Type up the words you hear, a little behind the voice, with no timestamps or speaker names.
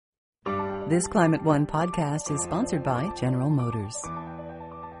This Climate One podcast is sponsored by General Motors.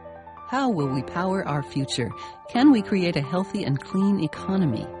 How will we power our future? Can we create a healthy and clean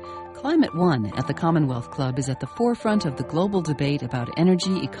economy? Climate One at the Commonwealth Club is at the forefront of the global debate about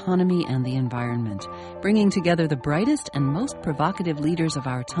energy, economy, and the environment. Bringing together the brightest and most provocative leaders of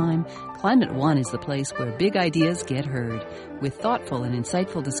our time, Climate One is the place where big ideas get heard. With thoughtful and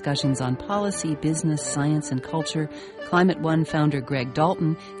insightful discussions on policy, business, science, and culture, Climate One founder Greg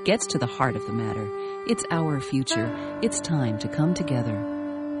Dalton gets to the heart of the matter. It's our future. It's time to come together.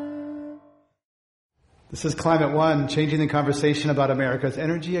 This is Climate One, changing the conversation about America's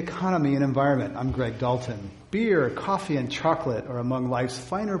energy, economy, and environment. I'm Greg Dalton. Beer, coffee, and chocolate are among life's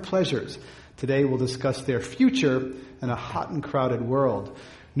finer pleasures. Today we'll discuss their future in a hot and crowded world.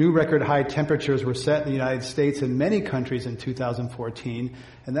 New record high temperatures were set in the United States and many countries in 2014,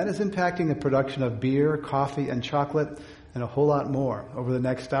 and that is impacting the production of beer, coffee, and chocolate, and a whole lot more. Over the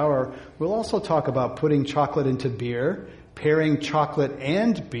next hour, we'll also talk about putting chocolate into beer, pairing chocolate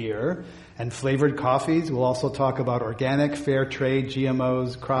and beer, and flavored coffees. We'll also talk about organic, fair trade,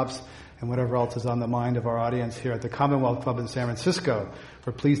 GMOs, crops, and whatever else is on the mind of our audience here at the Commonwealth Club in San Francisco.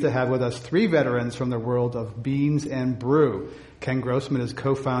 We're pleased to have with us three veterans from the world of beans and brew. Ken Grossman is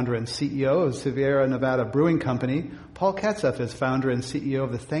co-founder and CEO of Sierra Nevada Brewing Company. Paul Katzeff is founder and CEO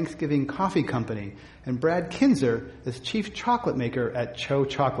of the Thanksgiving Coffee Company. And Brad Kinzer is chief chocolate maker at Cho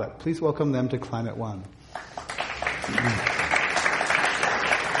Chocolate. Please welcome them to Climate One.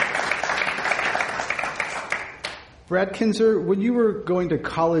 Brad Kinzer, when you were going to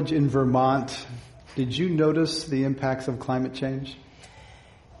college in Vermont, did you notice the impacts of climate change?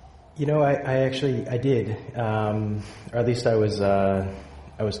 You know, I did. Or at least I was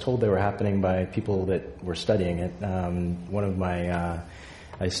told they were happening by people that were studying it.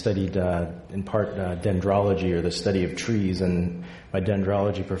 I studied in part dendrology, or the study of trees, and my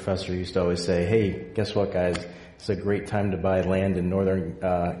dendrology professor used to always say, "Hey, guess what, guys? It's a great time to buy land in northern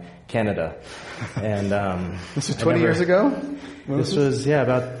Canada." And this was 20 years ago? This was,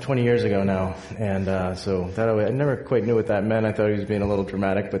 about 20 years ago now. And so that I never quite knew what that meant. I thought he was being a little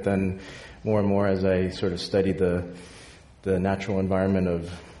dramatic, but then more and more as I sort of studied the natural environment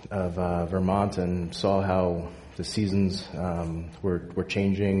of Vermont and saw how the seasons were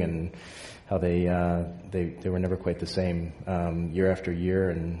changing and how they were never quite the same year after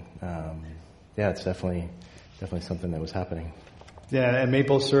year. And it's definitely something that was happening. Yeah, and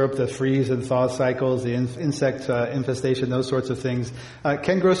maple syrup, the freeze and thaw cycles, the insect infestation, those sorts of things.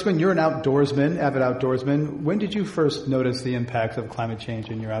 Ken Grossman, you're an outdoorsman, avid outdoorsman. When did you first notice the impacts of climate change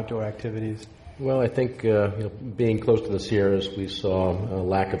in your outdoor activities? Well, I think being close to the Sierras, we saw a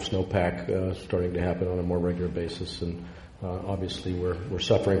lack of snowpack starting to happen on a more regular basis, and obviously we're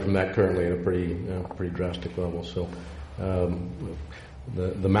suffering from that currently at a pretty drastic level. So.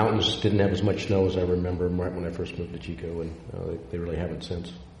 The mountains didn't have as much snow as I remember right when I first moved to Chico, and they really haven't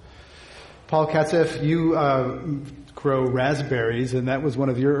since. Paul Katzeff, you grow raspberries, and that was one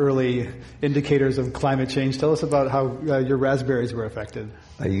of your early indicators of climate change. Tell us about how your raspberries were affected.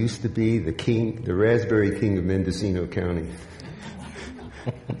 I used to be the raspberry king of Mendocino County.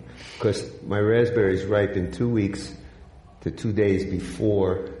 Because my raspberries ripen 2 weeks to 2 days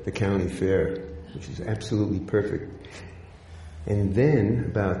before the county fair, which is absolutely perfect. And then,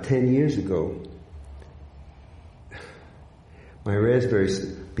 about 10 years ago, my raspberries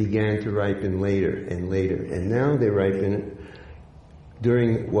began to ripen later and later. And now they ripen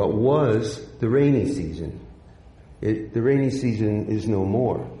during what was the rainy season. The rainy season is no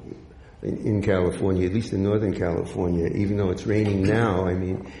more in California, at least in Northern California. Even though it's raining now,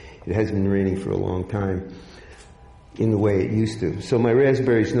 it has been raining for a long time in the way it used to. So my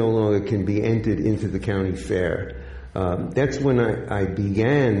raspberries no longer can be entered into the county fair. That's when I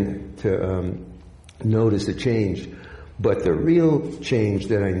began to notice a change. But the real change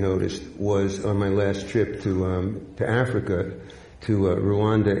that I noticed was on my last trip to Africa, to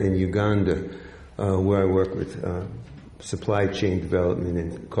Rwanda and Uganda, where I work with supply chain development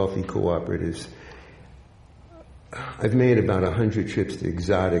and coffee cooperatives. I've made about 100 trips to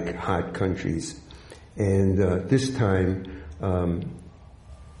exotic, hot countries. And this time,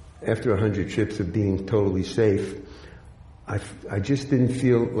 after 100 trips of being totally safe, I just didn't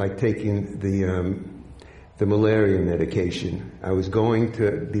feel like taking the malaria medication. I was going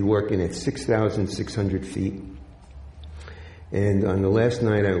to be working at 6,600 feet. And on the last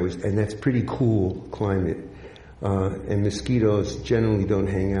night and that's pretty cool climate. And mosquitoes generally don't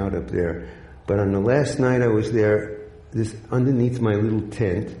hang out up there. But on the last night I was there, underneath my little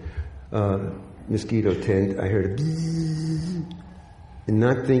tent, mosquito tent, I heard a bzzz. And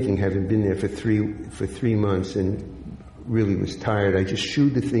not thinking, having been there for three months and really was tired, I just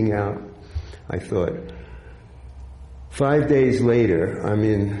shooed the thing out I thought. 5 days later, I'm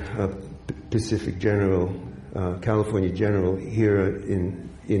in Pacific General, California General, here in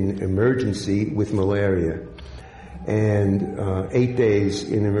emergency with malaria, and 8 days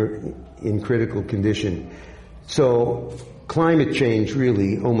in critical condition. So climate change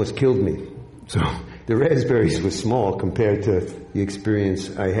really almost killed me. So the raspberries were small compared to the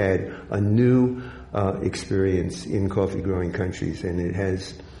experience I had, a new experience in coffee growing countries, and it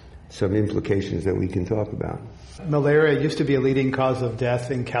has some implications that we can talk about. Malaria used to be a leading cause of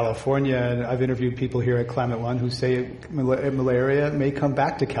death in California, and I've interviewed people here at Climate One who say malaria may come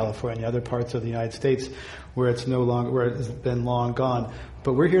back to California, other parts of the United States where it's been long gone.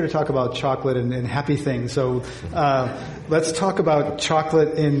 But we're here to talk about chocolate and happy things. So let's talk about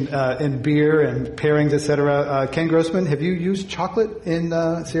chocolate in beer and pairings, etc. Ken Grossman, have you used chocolate in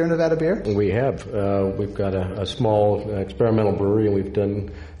Sierra Nevada beer? We have. We've got a small experimental brewery, and we've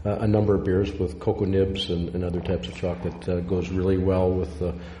done a number of beers with cocoa nibs and other types of chocolate. Goes really well with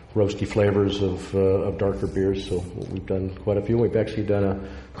the roasty flavors of darker beers. So we've done quite a few. We've actually done a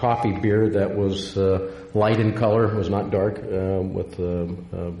coffee beer that was light in color, was not dark, with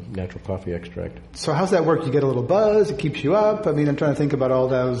natural coffee extract. So how's that work? You get a little buzz, it keeps you up. I mean, I'm trying to think about all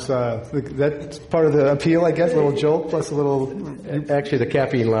those. That's part of the appeal, I guess, a little jolt plus a little... Actually, the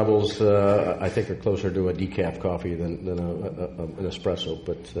caffeine levels, I think, are closer to a decaf coffee than an espresso.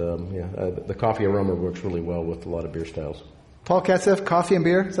 But, the coffee aroma works really well with a lot of beer styles. Paul Katzeff, coffee and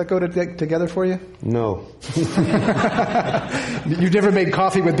beer, does that go together for you? No. You've never made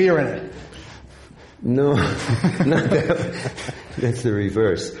coffee with beer in it? No, not that. That's the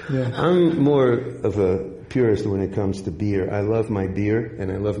reverse. Yeah. I'm more of a purist when it comes to beer. I love my beer,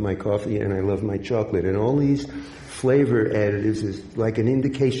 and I love my coffee, and I love my chocolate. And all these flavor additives is like an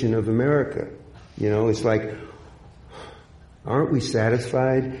indication of America. You know, it's like, aren't we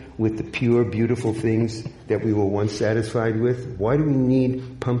satisfied with the pure, beautiful things that we were once satisfied with? Why do we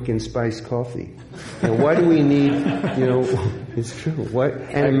need pumpkin spice coffee? And why do we need, it's true. What?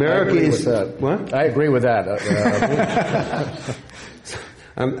 And America is... What? I agree with that.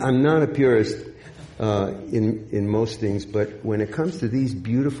 I'm not a purist in most things, but when it comes to these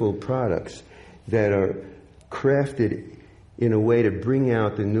beautiful products that are crafted in a way to bring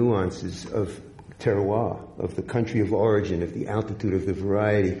out the nuances of terroir, of the country of origin, of the altitude, of the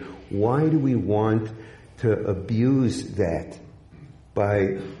variety, why do we want to abuse that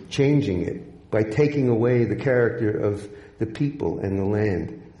by changing it, by taking away the character of the people and the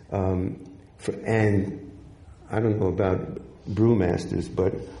land? And I don't know about brewmasters,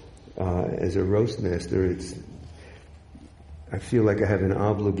 but as a roast master, I feel like I have an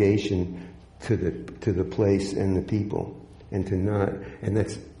obligation to the place and the people. And to not, and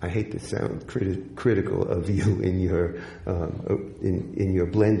that's, I hate to sound critical of you in your in your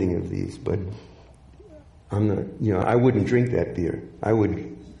blending of these, but I'm not, I wouldn't drink that beer. I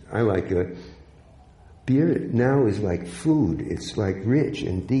like a beer now is like food. It's like rich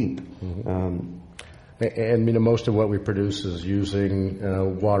and deep. Mm-hmm. And most of what we produce is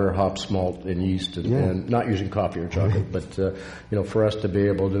using water, hops, malt, and yeast, and not using coffee or chocolate. But for us to be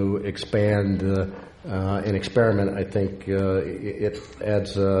able to expand an experiment, I think it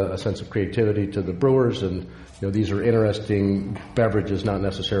adds a sense of creativity to the brewers. And these are interesting beverages, not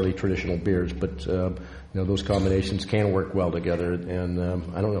necessarily traditional beers, but those combinations can work well together. And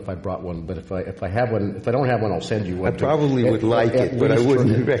I don't know if I brought one, but if I have one, if I don't have one, I'll send you one. I probably would like it, but I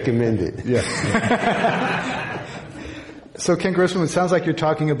wouldn't recommend it. Yeah. So, Ken Grossman, it sounds like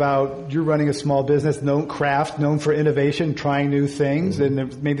you're running a small business, known for innovation, trying new things,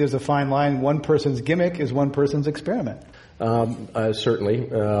 and maybe there's a fine line. One person's gimmick is one person's experiment.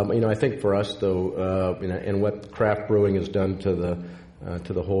 Certainly. I think for us, though, and what craft brewing has done to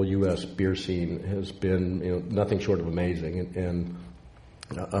the whole U.S. beer scene has been, nothing short of amazing. And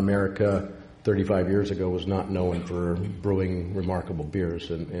America 35 years ago was not known for brewing remarkable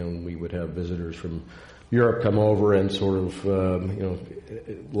beers, and we would have visitors from Europe come over and sort of,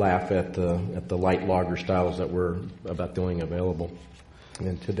 laugh at the light lager styles that were about the only available.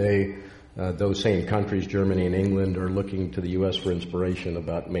 And today, those same countries, Germany and England, are looking to the U.S. for inspiration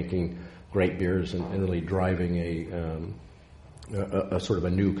about making great beers and really driving a sort of a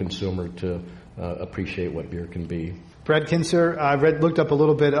new consumer to appreciate what beer can be. Brad Kinser, I looked up a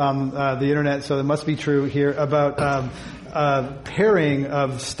little bit on the internet, so it must be true here, about pairing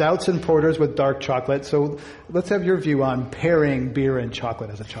of stouts and porters with dark chocolate. So let's have your view on pairing beer and chocolate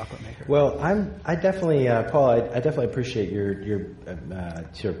as a chocolate maker. Well, I definitely, Paul, I definitely appreciate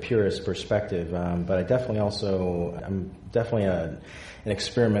your purist perspective, but I definitely I'm definitely an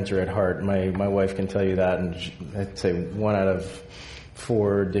experimenter at heart. My wife can tell you that, and I'd say 1 out of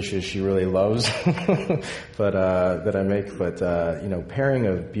 4 dishes she really loves, but that I make. But pairing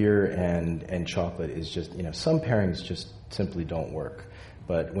of beer and chocolate is just some pairings just simply don't work.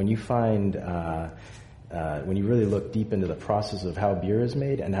 But when you find when you really look deep into the process of how beer is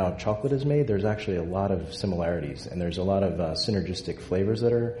made and how chocolate is made, there's actually a lot of similarities, and there's a lot of synergistic flavors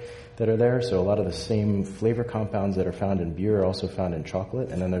that are there. So a lot of the same flavor compounds that are found in beer are also found in chocolate,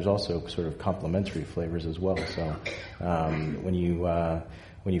 and then there's also sort of complementary flavors as well. So when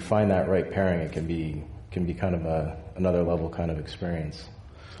you find that right pairing, it can be kind of another level kind of experience.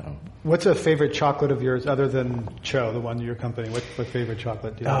 So. What's a favorite chocolate of yours other than Cho, the one in your company? What favorite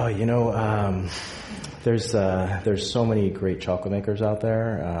chocolate do you have? There's so many great chocolate makers out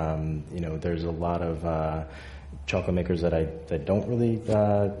there. There's a lot of chocolate makers that I don't really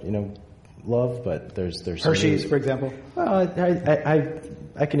love, but there's Hershey's, for example. Well,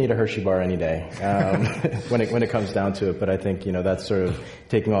 I can eat a Hershey bar any day when it comes down to it. But I think that's sort of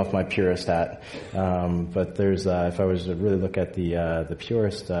taking off my purist hat. But there's if I was to really look at the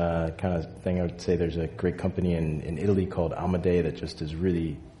purist kind of thing, I would say there's a great company in Italy called Amadei that just is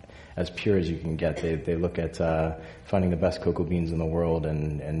really as pure as you can get. They look at finding the best cocoa beans in the world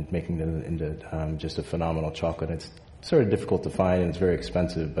and making them into just a phenomenal chocolate. It's sort of difficult to find and it's very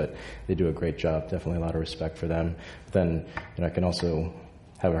expensive, but they do a great job. Definitely a lot of respect for them. But then I can also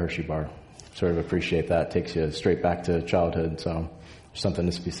have a Hershey bar. Sort of appreciate that. Takes you straight back to childhood. So there's something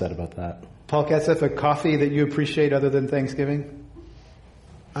to be said about that. Paul Katzef, a coffee that you appreciate other than Thanksgiving?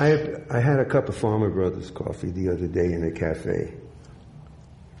 I had a cup of Farmer Brothers coffee the other day in a cafe.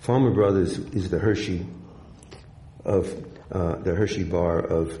 Farmer Brothers is the Hershey bar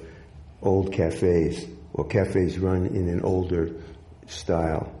of old cafes, or cafes run in an older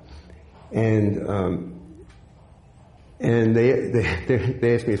style, and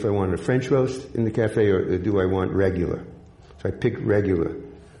they asked me if I wanted a French roast in the cafe or do I want regular. So I picked regular.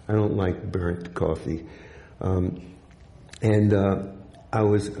 I don't like burnt coffee, and I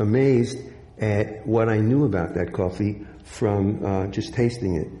was amazed at what I knew about that coffee from just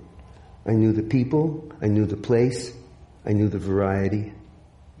tasting it. I knew the people, I knew the place, I knew the variety.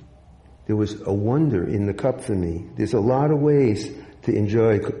 There was a wonder in the cup for me. There's a lot of ways to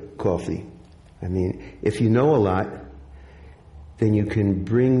enjoy coffee. I mean, if you know a lot, then you can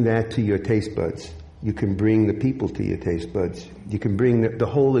bring that to your taste buds. You can bring the people to your taste buds. You can bring the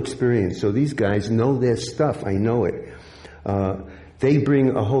whole experience. So these guys know their stuff. I know it. They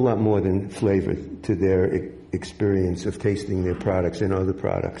bring a whole lot more than flavor to their experience of tasting their products and other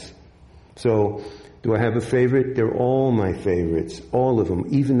products. So, do I have a favorite? They're all my favorites, all of them,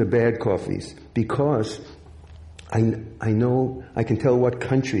 even the bad coffees, because I know, I can tell what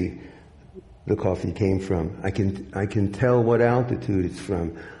country the coffee came from. I can tell what altitude it's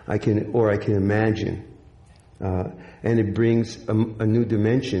from. I can imagine, and it brings a new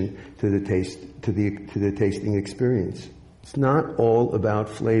dimension to the taste, to the tasting experience. It's not all about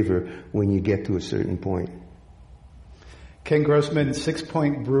flavor when you get to a certain point. Ken Grossman, Six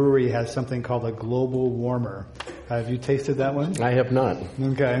Point Brewery has something called a global warmer. Have you tasted that one? I have not.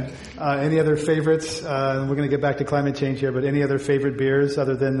 Okay. Any other favorites? We're going to get back to climate change here, but any other favorite beers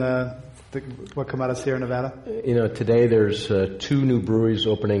other than what come out of Sierra Nevada? Today there's 2 new breweries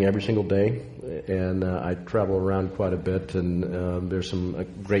opening every single day, and I travel around quite a bit, and there's some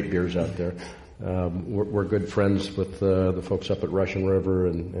great beers out there. We're good friends with the folks up at Russian River,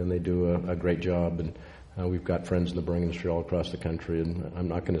 and they do a great job. And we've got friends in the brewing industry all across the country, and I'm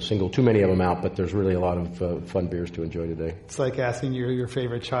not going to single too many of them out, but there's really a lot of fun beers to enjoy today. It's like asking your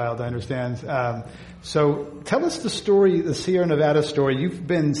favorite child, I understand. So tell us the story, the Sierra Nevada story. You've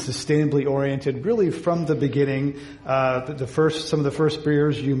been sustainably oriented really from the beginning. Some of the first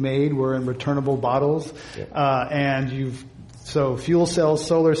beers you made were in returnable bottles, and so fuel cells,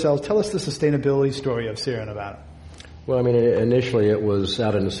 solar cells. Tell us the sustainability story of Sierra Nevada. Well, I mean, initially it was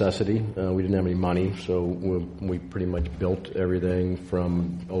out of necessity. We didn't have any money, so we pretty much built everything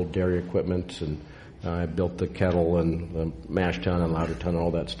from old dairy equipment, and I built the kettle and the mash tun and lauter tun and all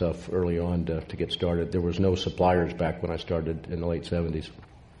that stuff early on to get started. There was no suppliers back when I started in the late 70s.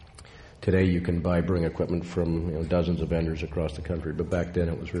 Today you can buy brewing equipment from dozens of vendors across the country, but back then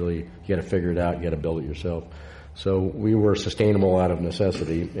it was really, you had to figure it out, you had to build it yourself. So we were sustainable out of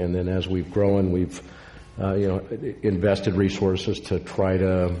necessity, and then as we've grown, we've invested resources to try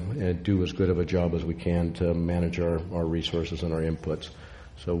to do as good of a job as we can to manage our resources and our inputs.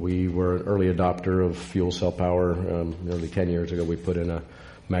 So we were an early adopter of fuel cell power. Nearly 10 years ago, we put in a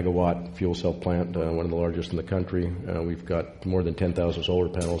megawatt fuel cell plant, one of the largest in the country. We've got more than 10,000 solar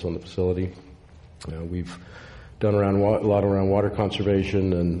panels on the facility. We've done a lot around water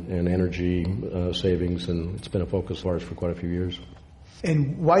conservation and energy savings, and it's been a focus of ours for quite a few years.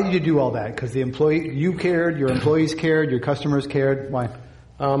 And why did you do all that? Because you cared, your employees cared, your customers cared. Why?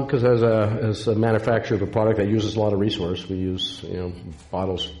 Because as a manufacturer of a product that uses a lot of resource, we use,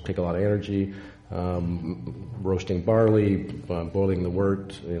 bottles take a lot of energy, roasting barley, boiling the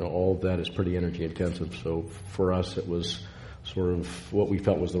wort, all of that is pretty energy intensive. So for us, it was sort of what we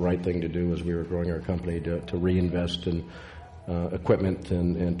felt was the right thing to do as we were growing our company to reinvest in equipment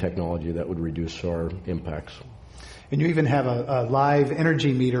and technology that would reduce our impacts. And you even have a live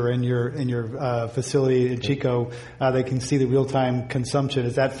energy meter in your facility in Chico. They can see the real-time consumption.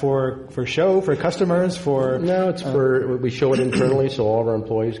 Is that for show, for customers, for? No, it's we show it internally, so all of our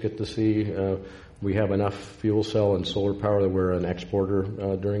employees get to see. We have enough fuel cell and solar power that we're an exporter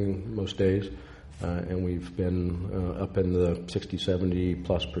during most days, and we've been up in the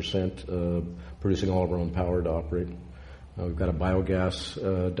 60-70+% producing all of our own power to operate. We've got a biogas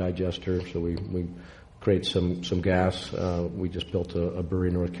digester, so we create some gas. We just built a brewery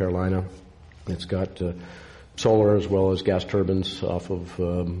in North Carolina. It's got solar as well as gas turbines off of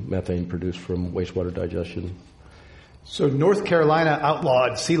methane produced from wastewater digestion. So North Carolina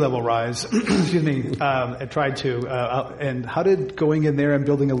outlawed sea level rise. Excuse me. Tried to. And how did going in there and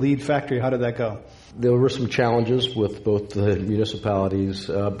building a lead factory? How did that go? There were some challenges with both the municipalities,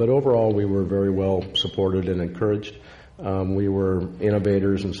 but overall we were very well supported and encouraged. We were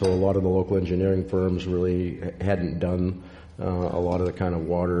innovators, and so a lot of the local engineering firms really hadn't done a lot of the kind of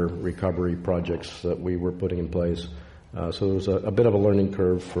water recovery projects that we were putting in place. So there was a bit of a learning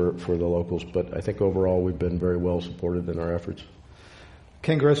curve for the locals, but I think overall we've been very well supported in our efforts.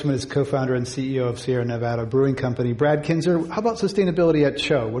 Ken Grossman is co-founder and CEO of Sierra Nevada Brewing Company. Brad Kinzer, how about sustainability at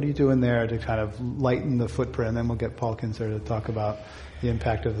Cho? What are you doing there to kind of lighten the footprint? And then we'll get Paul Kinzer to talk about the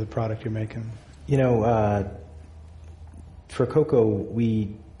impact of the product you're making. For cocoa,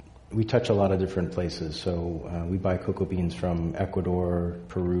 we touch a lot of different places. So we buy cocoa beans from Ecuador,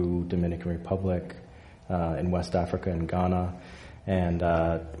 Peru, Dominican Republic, in West Africa and Ghana. And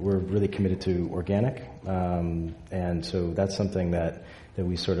we're really committed to organic. And so that's something that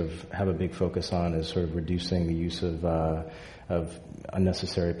we sort of have a big focus on, is sort of reducing the use of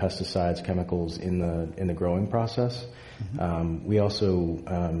unnecessary pesticides, chemicals in the growing process. We also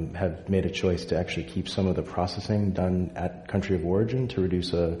have made a choice to actually keep some of the processing done at country of origin to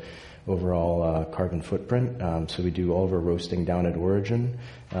reduce overall carbon footprint. So we do all of our roasting down at origin.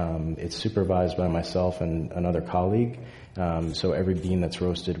 It's supervised by myself and another colleague. So every bean that's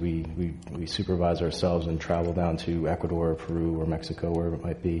roasted, we supervise ourselves and travel down to Ecuador or Peru or Mexico, wherever it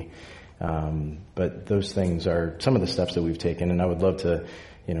might be. But those things are some of the steps that we've taken, and I would love to,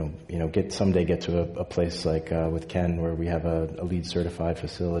 get to a place like with Ken, where we have a LEED certified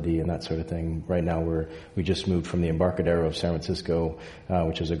facility and that sort of thing. Right now, we just moved from the Embarcadero of San Francisco,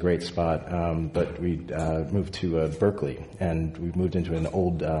 which is a great spot, but we moved to Berkeley, and we moved into an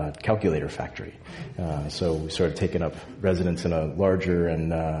old calculator factory. So we sort of taken up residence in a larger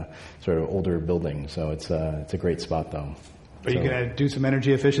and sort of older building. So it's a great spot, though. Are you going to do some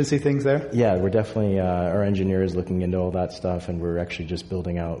energy efficiency things there? Yeah, we're definitely, our engineer is looking into all that stuff, and we're actually just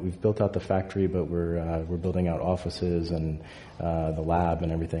we've built out the factory, but we're building out offices and the lab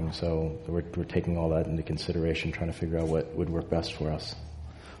and everything. So we're taking all that into consideration, trying to figure out what would work best for us.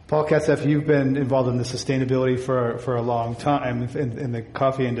 Paul Ketsef, you've been involved in the sustainability for a long time in the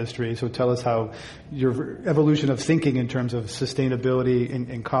coffee industry. So tell us how your evolution of thinking in terms of sustainability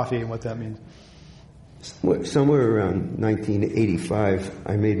in coffee and what that means. Somewhere around 1985,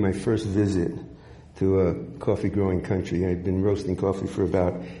 I made my first visit to a coffee-growing country. I'd been roasting coffee for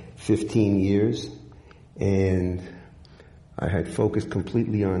about 15 years, and I had focused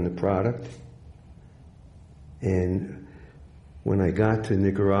completely on the product. And when I got to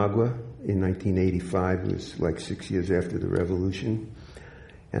Nicaragua in 1985, it was like 6 years after the revolution,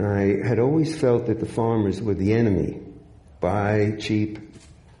 and I had always felt that the farmers were the enemy. Buy cheap,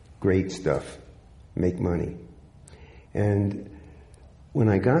 great stuff. Make money. And when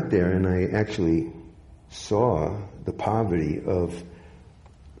I got there and I actually saw the poverty of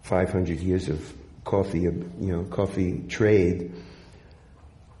 500 years of coffee trade,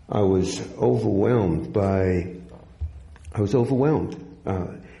 I was overwhelmed. The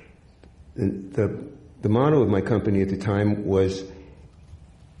motto of my company at the time was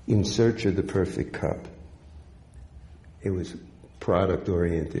 "In search of the perfect cup." It was product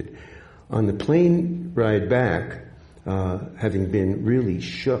oriented. On the plane ride back, having been really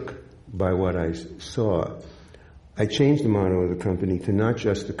shook by what I saw, I changed the motto of the company to not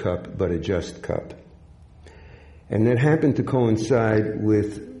just a cup, but a just cup. And that happened to coincide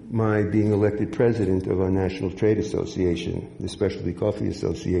with my being elected president of our National Trade Association, the Specialty Coffee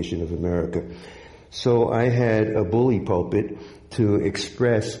Association of America. So I had a bully pulpit to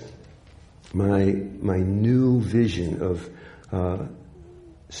express my new vision of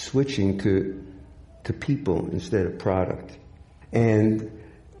switching to people instead of product. And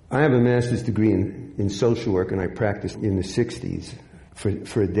I have a master's degree in social work, and I practiced in the 60s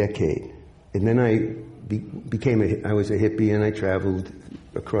for a decade. And then I I was a hippie, and I traveled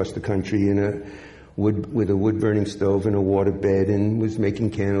across the country with a wood-burning stove and a water bed, and was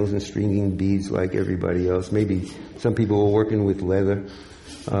making candles and stringing beads like everybody else. Maybe some people were working with leather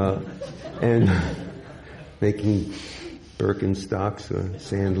and making Birkenstocks or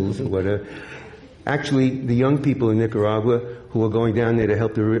sandals or whatever. Actually, the young people in Nicaragua who were going down there to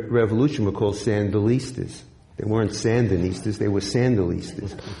help the revolution were called Sandinistas. They weren't Sandinistas, they were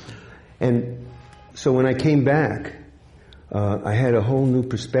Sandinistas. And so when I came back, I had a whole new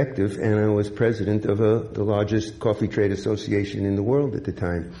perspective, and I was president of the largest coffee trade association in the world at the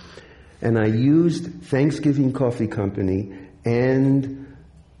time. And I used Thanksgiving Coffee Company and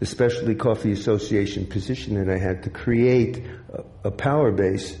the Specialty Coffee Association position that I had to create a power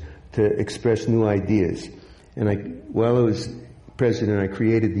base to express new ideas. And while I was president, I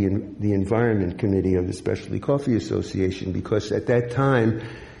created the Environment Committee of the Specialty Coffee Association, because at that time,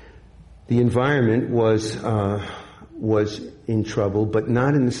 the environment was in trouble, but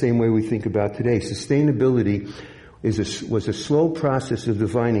not in the same way we think about today. Sustainability was a slow process of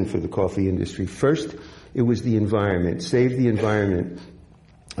divining for the coffee industry. First, it was the environment, save the environment.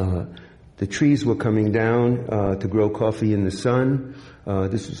 The trees were coming down to grow coffee in the sun.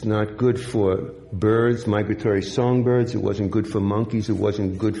 This was not good for birds, migratory songbirds. It wasn't good for monkeys. It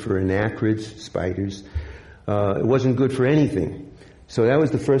wasn't good for anacrids, spiders. It wasn't good for anything. So that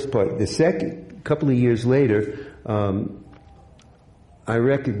was the first part. The second, couple of years later, I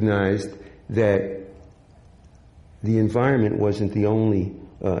recognized that the environment wasn't the only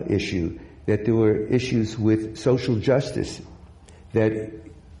issue, that there were issues with social justice, that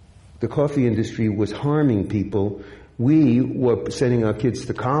the coffee industry was harming people. We were sending our kids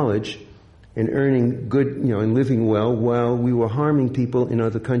to college and earning good, and living well, while we were harming people in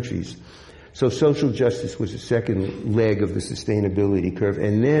other countries. So social justice was the second leg of the sustainability curve.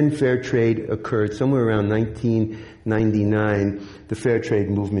 And then fair trade occurred somewhere around 1999. The fair trade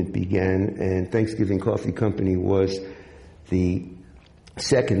movement began, and Thanksgiving Coffee Company was the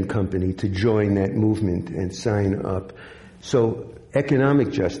second company to join that movement and sign up. So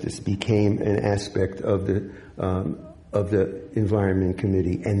economic justice became an aspect of the Environment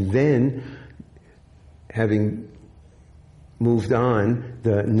Committee. And then, having moved on,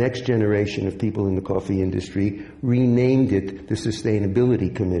 the next generation of people in the coffee industry renamed it the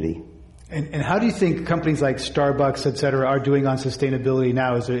Sustainability Committee. And how do you think companies like Starbucks, et cetera, are doing on sustainability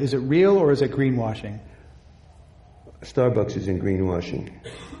now? Is it real, or is it greenwashing? Starbucks is in greenwashing.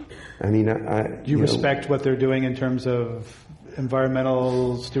 I mean, do you respect what they're doing in terms of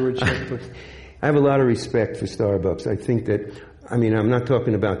environmental stewardship? I have a lot of respect for Starbucks. I think that, I'm not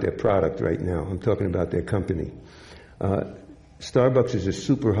talking about their product right now. I'm talking about their company. Starbucks is a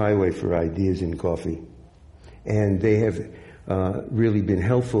superhighway for ideas in coffee. And they have really been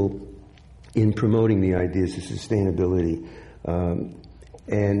helpful in promoting the ideas of sustainability.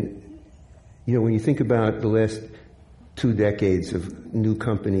 And when you think about the last 2 decades of new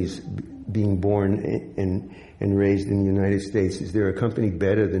companies being born and raised in the United States, is there a company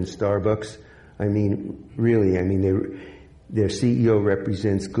better than Starbucks? Really, their CEO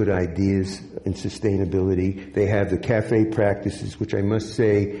represents good ideas in sustainability. They have the cafe practices, which I must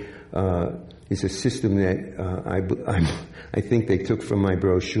say is a system that I think they took from my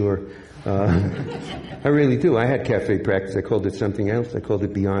brochure. I really do. I had cafe practice. I called it something else. I called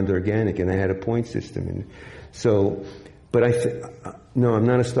it Beyond Organic, and I had a point system. And so, but no, I'm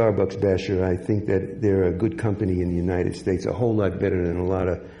not a Starbucks basher. I think that they're a good company in the United States, a whole lot better than a lot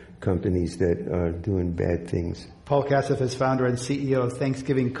of companies that are doing bad things. Paul Kassoff is founder and CEO of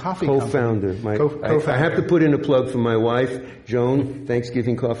Thanksgiving Coffee Company. Co-founder. I have to put in a plug for my wife, Joan.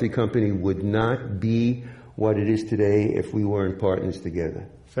 Thanksgiving Coffee Company would not be what it is today if we weren't partners together.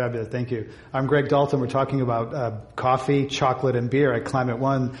 Fabulous. Thank you. I'm Greg Dalton. We're talking about coffee, chocolate, and beer at Climate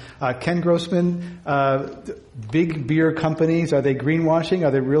One. Ken Grossman, big beer companies, are they greenwashing?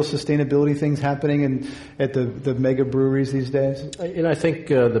 Are there real sustainability things happening at the mega breweries these days? And I think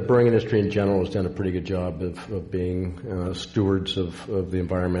the brewing industry in general has done a pretty good job of being stewards of the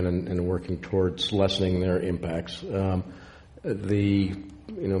environment and working towards lessening their impacts.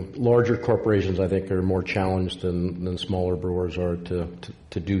 Larger corporations, I think, are more challenged than smaller brewers are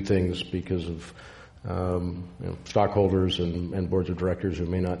to do things because of stockholders and boards of directors who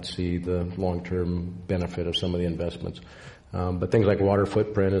may not see the long-term benefit of some of the investments. But things like water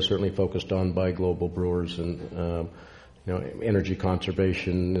footprint is certainly focused on by global brewers, and energy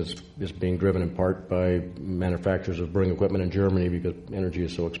conservation is being driven in part by manufacturers of brewing equipment in Germany because energy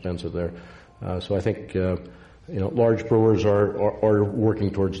is so expensive there. So I think large brewers are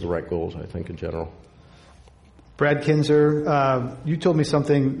working towards the right goals, I think, in general. Brad Kinzer, you told me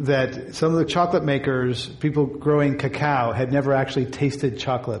something that some of the chocolate makers, people growing cacao, had never actually tasted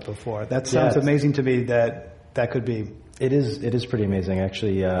chocolate before. That sounds amazing to me that could be. It is pretty amazing.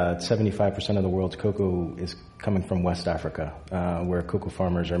 Actually, 75% of the world's cocoa is coming from West Africa, where cocoa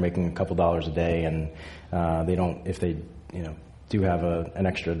farmers are making a couple dollars a day, and if they do have an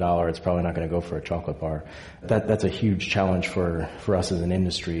extra $1, it's probably not going to go for a chocolate bar. That's a huge challenge for us as an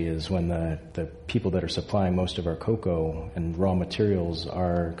industry, is when the people that are supplying most of our cocoa and raw materials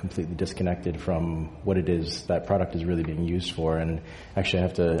are completely disconnected from what it is that product is really being used for. And actually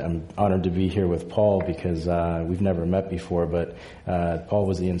I'm honored to be here with Paul because we've never met before, but Paul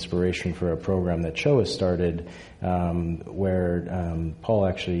was the inspiration for a program that Cho has started, where Paul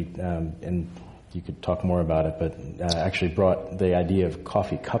actually, and you could talk more about it, but actually brought the idea of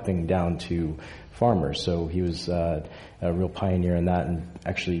coffee cupping down to farmers. So he was a real pioneer in that, and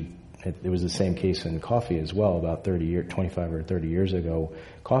actually it was the same case in coffee as well. About 25 or 30 years ago,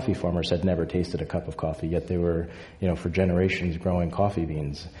 coffee farmers had never tasted a cup of coffee, yet they were, for generations growing coffee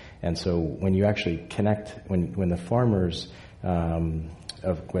beans. And so when you actually connect, when the farmers,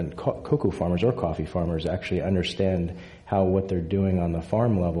 when cocoa farmers or coffee farmers actually understand how what they're doing on the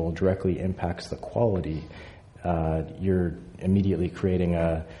farm level directly impacts the quality, you're immediately creating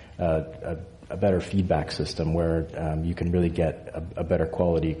a better feedback system where you can really get a better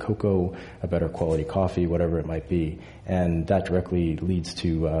quality cocoa, a better quality coffee, whatever it might be, and that directly leads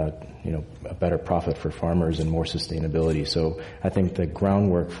to a better profit for farmers and more sustainability. So I think the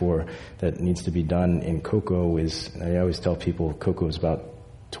groundwork that needs to be done in cocoa is, I always tell people, cocoa is about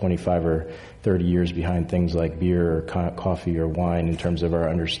 25 or 30 years behind things like beer or coffee or wine in terms of our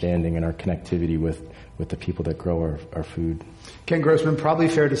understanding and our connectivity with the people that grow our food. Ken Grossman, probably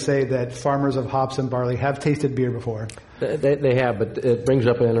fair to say that farmers of hops and barley have tasted beer before. They have, but it brings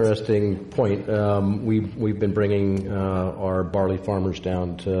up an interesting point. We've been bringing our barley farmers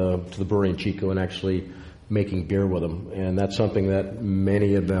down to the brewery in Chico and actually making beer with them, and that's something that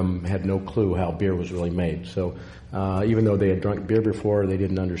many of them had no clue how beer was really made. So even though they had drunk beer before, they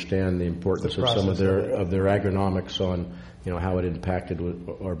didn't understand the importance of some of their agronomics on how it impacted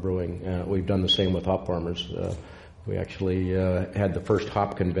our brewing. We've done the same with hop farmers. We actually had the first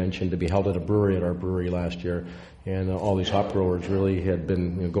hop convention to be held at a brewery at our brewery last year, and all these hop growers really had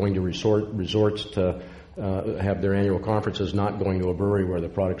been going to resorts to have their annual conferences, not going to a brewery where the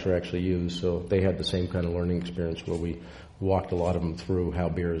products are actually used. So they had the same kind of learning experience where we walked a lot of them through how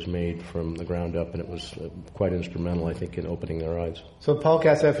beer is made from the ground up, and it was quite instrumental, I think, in opening their eyes. So Paul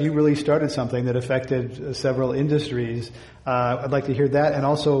Kasef, you really started something that affected several industries. I'd like to hear that, and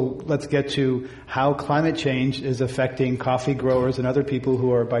also let's get to how climate change is affecting coffee growers and other people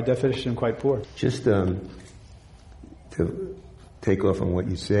who are by definition quite poor. Just to take off on what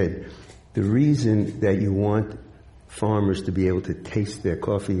you said, the reason that you want farmers to be able to taste their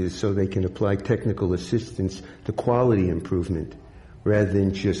coffee is so they can apply technical assistance to quality improvement rather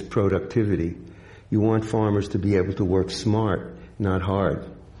than just productivity. You want farmers to be able to work smart, not hard.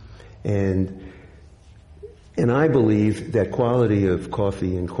 And I believe that quality of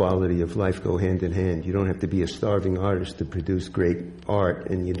coffee and quality of life go hand in hand. You don't have to be a starving artist to produce great art,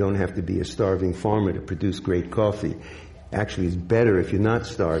 and you don't have to be a starving farmer to produce great coffee. Actually, it's better if you're not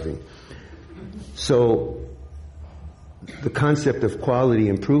starving. So the concept of quality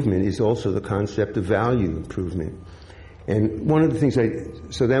improvement is also the concept of value improvement. And one of the things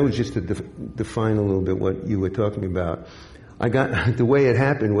so that was just to define a little bit what you were talking about. The way it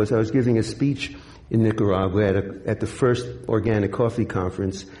happened was I was giving a speech in Nicaragua at the first organic coffee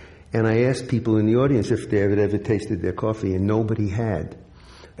conference, and I asked people in the audience if they had ever tasted their coffee, and nobody had.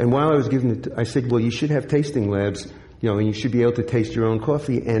 And while I was giving it, I said, well, you should have tasting labs, and you should be able to taste your own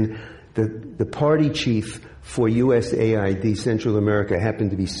coffee. And the party chief for USAID Central America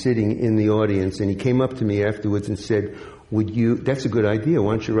happened to be sitting in the audience, and he came up to me afterwards and said, that's a good idea,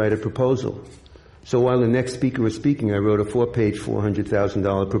 why don't you write a proposal? So while the next speaker was speaking, I wrote a 4-page,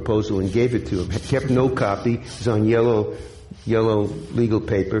 $400,000 proposal and gave it to him. I kept no copy, it was on yellow legal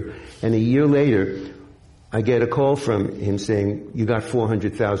paper, and a year later, I get a call from him saying, you got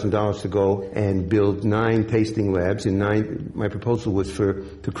 $400,000 to go and build 9 tasting labs, and my proposal was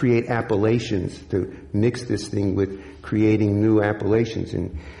to create appellations, to mix this thing with creating new appellations,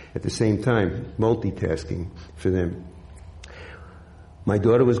 and at the same time, multitasking for them. My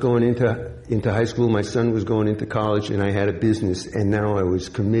daughter was going into high school, my son was going into college, and I had a business, and now I was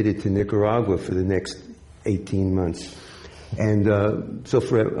committed to Nicaragua for the next 18 months. And so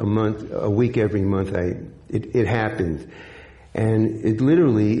for a week every month, it happened. And it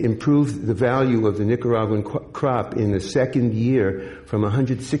literally improved the value of the Nicaraguan crop in the second year from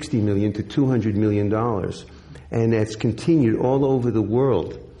 $160 million to $200 million. And that's continued all over the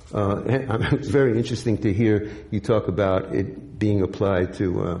world. It's very interesting to hear you talk about it being applied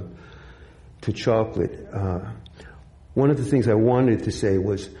to chocolate. One of the things I wanted to say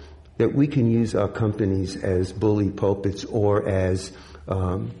was that we can use our companies as bully pulpits or as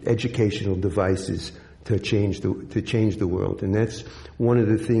educational devices to change the world, and that's one of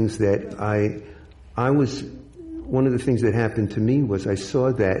the things that one of the things that happened to me was I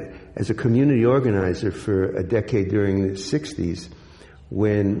saw that as a community organizer for a decade during the 60s,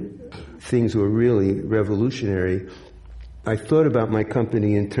 when things were really revolutionary. I thought about my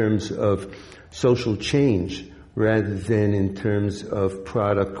company in terms of social change rather than in terms of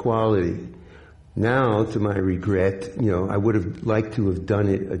product quality. Now, to my regret, I would have liked to have done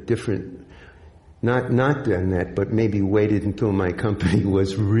it a different, not done that, but maybe waited until my company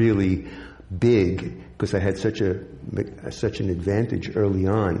was really big, because I had such an advantage early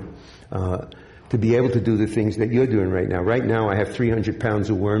on. To be able to do the things that you're doing right now. Right now I have 300 pounds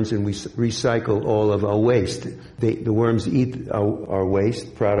of worms, and we recycle all of our waste. The worms eat our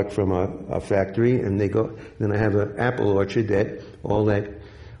waste product from our factory, and they go. Then I have an apple orchard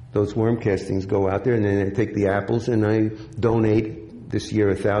those worm castings go out there, and then I take the apples and I donate this year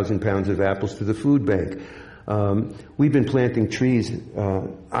 1,000 pounds of apples to the food bank. We've been planting trees.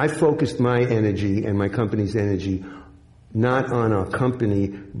 I focused my energy and my company's energy not on our company,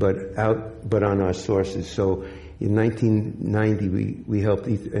 but on our sources. So in 1990, we helped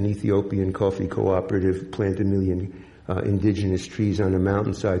an Ethiopian coffee cooperative plant 1 million indigenous trees on a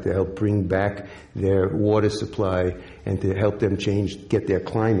mountainside to help bring back their water supply and to help them get their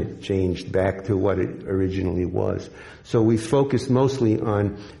climate changed back to what it originally was. So we focused mostly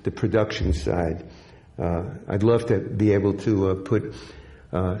on the production side. I'd love to be able to put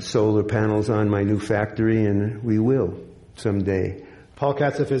solar panels on my new factory, and we will someday. Paul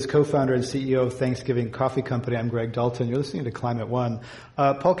Katzeff is co-founder and CEO of Thanksgiving Coffee Company. I'm Greg Dalton. You're listening to Climate One.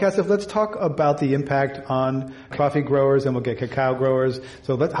 Paul Katzeff, let's talk about the impact on coffee growers, and we'll get cacao growers.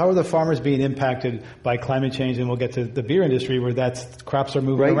 So how are the farmers being impacted by climate change? And we'll get to the beer industry, where crops are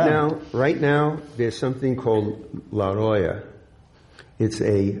moving around. Right now, there's something called La Roya. It's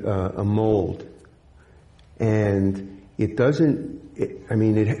a mold. And it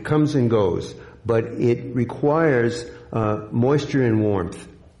comes and goes, but it requires moisture and warmth.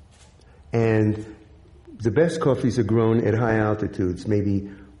 And the best coffees are grown at high altitudes, maybe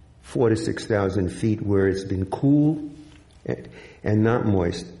 4,000 to 6,000 feet, where it's been cool and not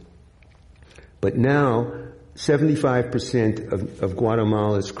moist. But now, 75% of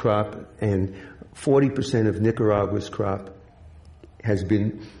Guatemala's crop and 40% of Nicaragua's crop has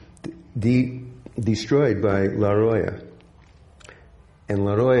been destroyed by La Roya. And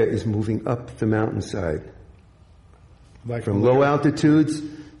La Roya is moving up the mountainside. From low altitudes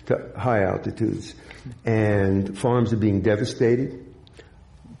to high altitudes. And farms are being devastated.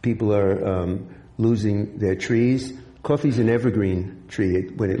 People are losing their trees. Coffee's an evergreen tree.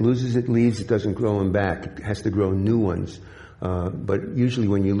 When it loses its leaves, it doesn't grow them back. It has to grow new ones. But usually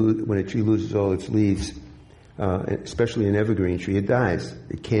when a tree loses all its leaves, especially an evergreen tree, it dies.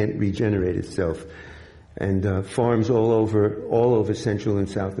 It can't regenerate itself. And farms all over Central and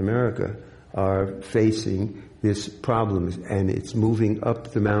South America are facing this problem, and it's moving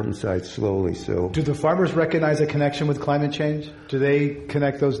up the mountainside slowly. So, do the farmers recognize a connection with climate change? Do they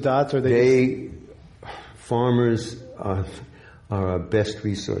connect those dots, or farmers are our best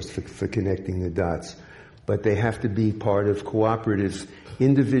resource for connecting the dots, but they have to be part of cooperatives.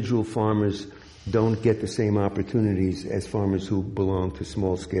 Individual farmers don't get the same opportunities as farmers who belong to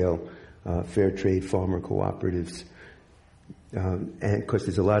small-scale fair trade farmer cooperatives. And of course,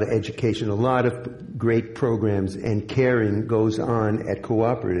 there's a lot of education, a lot of great programs, and caring goes on at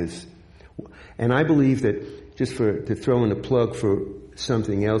cooperatives. And I believe that, just to throw in a plug for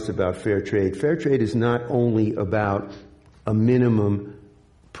something else about fair trade is not only about a minimum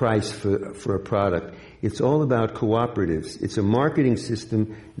price for a product. It's all about cooperatives. It's a marketing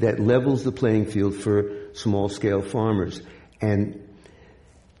system that levels the playing field for small-scale farmers. And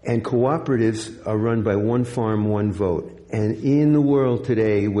cooperatives are run by one farm, one vote. And in the world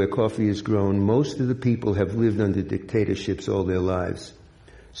today where coffee is grown, most of the people have lived under dictatorships all their lives.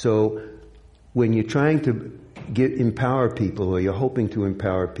 So when you're trying to empower people, or you're hoping to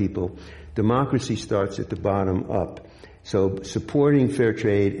empower people, democracy starts at the bottom up. So supporting fair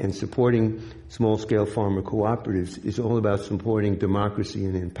trade and supporting small-scale farmer cooperatives is all about supporting democracy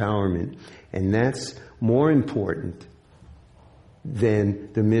and empowerment. And that's more important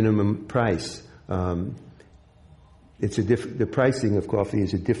than the minimum price. The pricing of coffee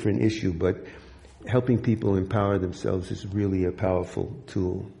is a different issue, but helping people empower themselves is really a powerful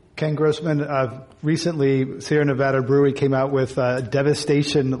tool. Ken Grossman, recently Sierra Nevada Brewery came out with a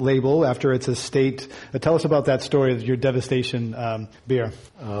Devastation label after its estate. Tell us about that story of your Devastation beer.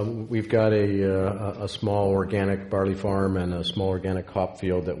 We've got a small organic barley farm and a small organic hop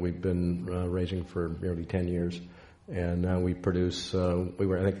field that we've been raising for nearly 10 years. And we produce, we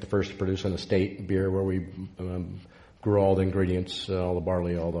were, I think, the first to produce an estate beer where we grow all the ingredients, all the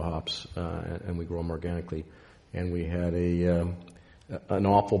barley, all the hops, and we grow them organically. And we had an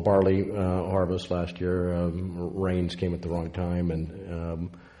awful barley harvest last year. Rains came at the wrong time, and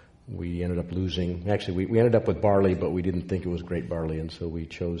we ended up losing. Actually, we ended up with barley, but we didn't think it was great barley, and so we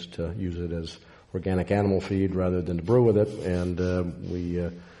chose to use it as organic animal feed rather than to brew with it. And we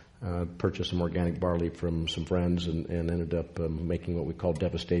purchased some organic barley from some friends and ended up making what we call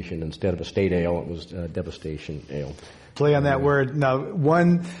Devastation. Instead of estate ale, it was Devastation ale. Play on that word. Now,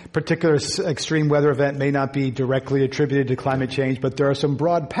 one particular extreme weather event may not be directly attributed to climate change, but there are some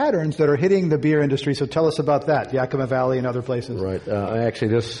broad patterns that are hitting the beer industry. So tell us about that, Yakima Valley and other places. Right.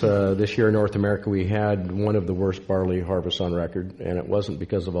 Actually, this year in North America, we had one of the worst barley harvests on record, and it wasn't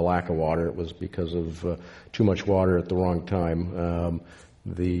because of a lack of water. It was because of too much water at the wrong time.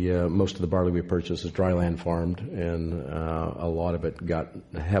 Most of the barley we purchased is dryland farmed, and a lot of it got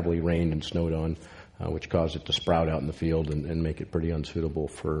heavily rained and snowed on, which caused it to sprout out in the field and make it pretty unsuitable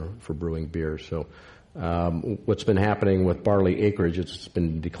for brewing beer. So what's been happening with barley acreage, it's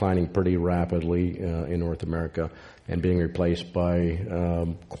been declining pretty rapidly in North America and being replaced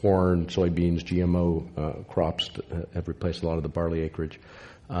by corn, soybeans, GMO crops that have replaced a lot of the barley acreage.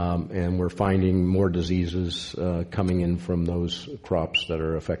 And we're finding more diseases coming in from those crops that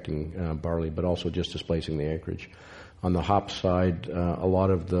are affecting barley, but also just displacing the acreage. On the hop side, a lot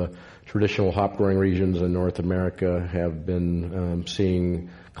of the traditional hop growing regions in North America have been seeing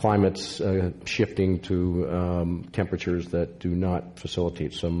climates shifting to temperatures that do not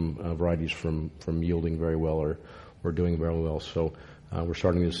facilitate some varieties from yielding very well or doing very well. So we're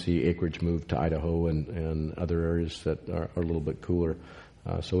starting to see acreage move to Idaho and other areas that are a little bit cooler.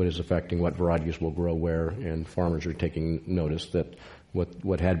 So it is affecting what varieties will grow where, and farmers are taking notice that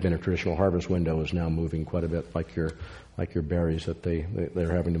what had been a traditional harvest window is now moving quite a bit, like your berries, that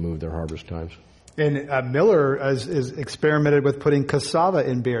they're having to move their harvest times. And Miller is experimented with putting cassava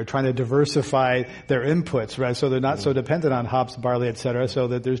in beer, trying to diversify their inputs, right? So they're not so dependent on hops, barley, et cetera, so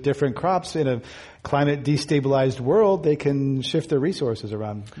that there's different crops in a climate destabilized world. They can shift their resources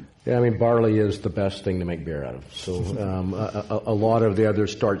around. Yeah, I mean, barley is the best thing to make beer out of. So a lot of the other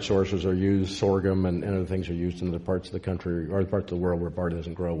starch sources are used, sorghum and other things are used in other parts of the country or parts of the world where barley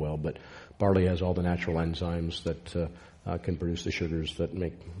doesn't grow well. But barley has all the natural enzymes that can produce the sugars that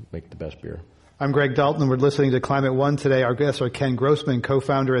make the best beer. I'm Greg Dalton, and we're listening to Climate One today. Our guests are Ken Grossman,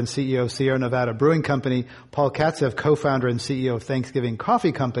 co-founder and CEO of Sierra Nevada Brewing Company, Paul Katzeff, co-founder and CEO of Thanksgiving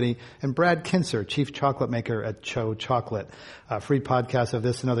Coffee Company, and Brad Kinser, chief chocolate maker at Cho Chocolate. Free podcasts of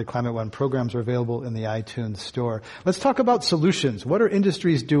this and other Climate One programs are available in the iTunes store. Let's talk about solutions. What are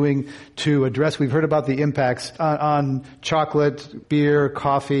industries doing to address? We've heard about the impacts on chocolate, beer,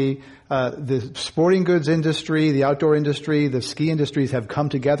 coffee. The sporting goods industry, the outdoor industry, the ski industries have come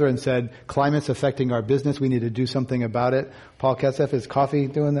together and said, climate's affecting our business. We need to do something about it. Paul Katzeff, is coffee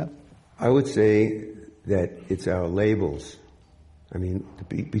doing that? I would say that it's our labels. I mean,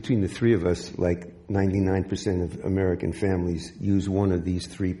 between the three of us, like 99% of American families use one of these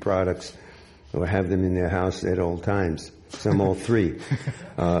three products or have them in their house at all times. Some all three.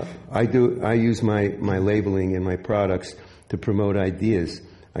 I use my labeling and my products to promote ideas.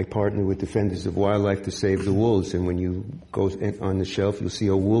 I partner with Defenders of Wildlife to save the wolves, and when you go on the shelf, you'll see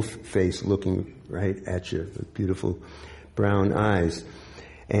a wolf face looking right at you, with beautiful brown eyes.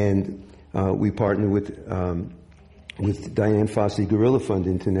 And we partner with Diane Fossey Gorilla Fund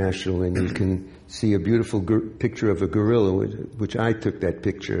International, and you can see a beautiful picture of a gorilla, which I took that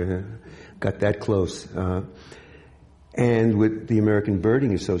picture, got that close. And with the American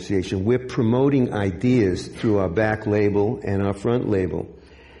Birding Association, we're promoting ideas through our back label and our front label.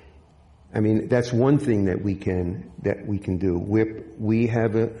 I mean, that's one thing that we can do. We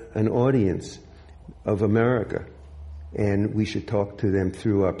have an audience of America, and we should talk to them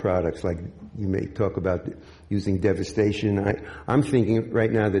through our products. Like you may talk about using Devastation. I'm thinking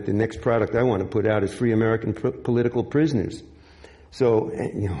right now that the next product I want to put out is Free American Political Prisoners. So,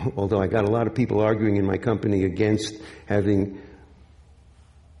 although I got a lot of people arguing in my company against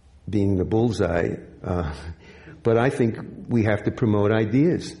being the bullseye, but I think we have to promote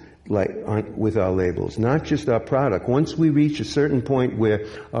ideas with our labels, not just our product. Once we reach a certain point where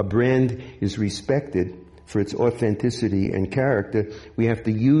our brand is respected for its authenticity and character, we have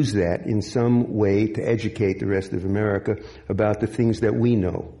to use that in some way to educate the rest of America about the things that we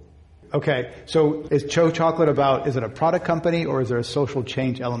know. Okay, so is Cho Chocolate is it a product company or is there a social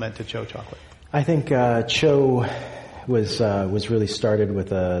change element to Cho Chocolate? I think Cho was really started with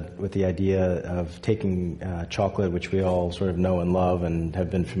the idea of taking chocolate, which we all sort of know and love and have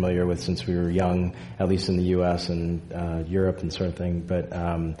been familiar with since we were young, at least in the U.S. and Europe and sort of thing, but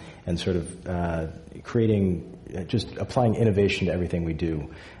and sort of just applying innovation to everything we do,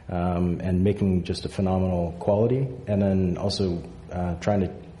 and making just a phenomenal quality, and then also trying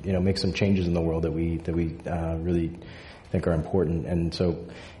to make some changes in the world that we really think are important. And so,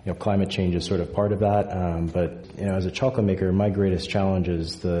 climate change is sort of part of that. But as a chocolate maker, my greatest challenge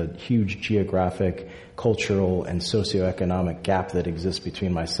is the huge geographic, cultural, and socioeconomic gap that exists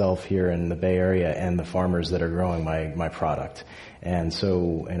between myself here in the Bay Area and the farmers that are growing my product. And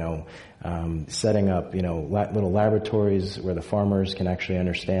so, setting up, little laboratories where the farmers can actually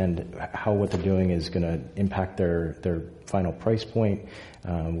understand how what they're doing is going to impact their final price point.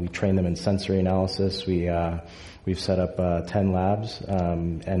 We train them in sensory analysis. We've set up 10 labs,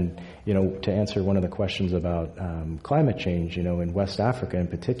 and to answer one of the questions about climate change, in West Africa in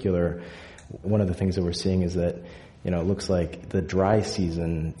particular, one of the things that we're seeing is that it looks like the dry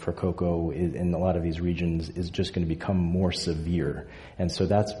season for cocoa in a lot of these regions is just going to become more severe, and so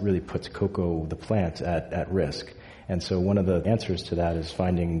that's really puts cocoa, the plant, at risk. And so one of the answers to that is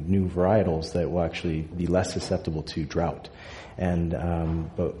finding new varietals that will actually be less susceptible to drought. And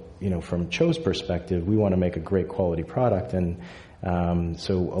but from Cho's perspective, we want to make a great quality product, and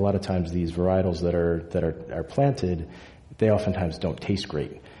so a lot of times these varietals that are planted, they oftentimes don't taste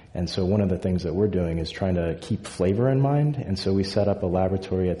great. And so one of the things that we're doing is trying to keep flavor in mind. And so we set up a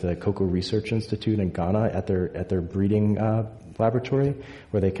laboratory at the Cocoa Research Institute in Ghana at their breeding laboratory,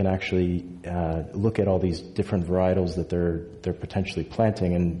 where they can actually look at all these different varietals that they're potentially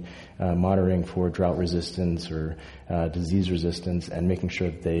planting and monitoring for drought resistance or disease resistance, and making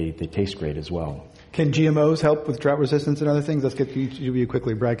sure that they taste great as well. Can GMOs help with drought resistance and other things? Let's get to you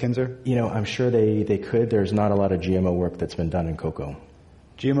quickly, Brad Kinzer. I'm sure they could. There's not a lot of GMO work that's been done in cocoa.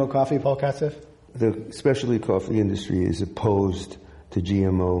 GMO coffee, Paul Katzeff? The specialty coffee industry is opposed to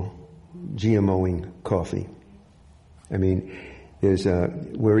GMOing coffee. I mean,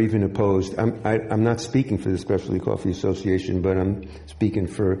 we're even opposed. I'm not speaking for the Specialty Coffee Association, but I'm speaking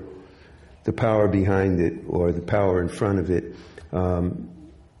for the power behind it, or the power in front of it.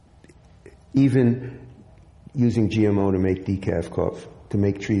 Even using GMO to make decaf coffee, to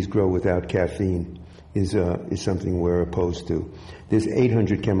make trees grow without caffeine, is something we're opposed to. There's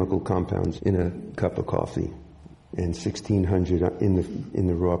 800 chemical compounds in a cup of coffee, and 1,600 in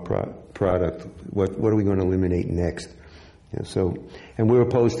the raw product. What are we going to eliminate next? And we're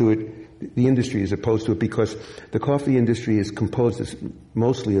opposed to it. The industry is opposed to it because the coffee industry is composed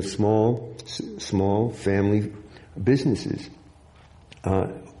mostly of small family businesses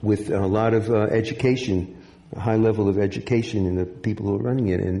with a lot of education. A high level of education in the people who are running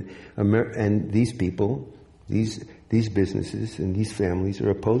it, and these people, these businesses and these families are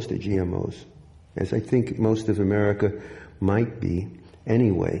opposed to GMOs, as I think most of America might be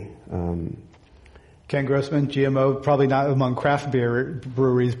anyway. Ken Grossman, GMO, probably not among craft beer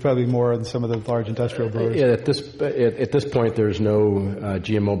breweries, probably more in some of the large industrial breweries. Yeah, at this point, there's no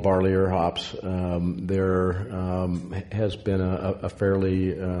GMO barley or hops. There has been a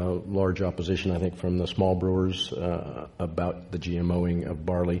fairly large opposition, I think, from the small brewers about the GMOing of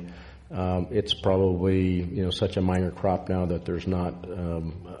barley. It's probably such a minor crop now that there's not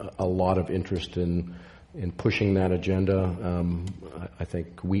a lot of interest in pushing that agenda. I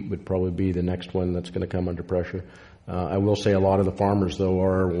think wheat would probably be the next one that's going to come under pressure. I will say a lot of the farmers, though,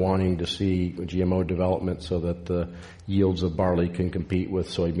 are wanting to see GMO development so that the yields of barley can compete with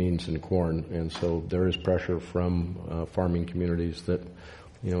soybeans and corn. And so there is pressure from farming communities that,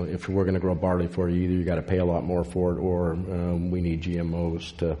 if we're going to grow barley for you, either you got to pay a lot more for it, or we need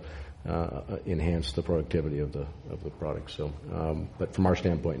GMOs to enhance the productivity of the product. So, but from our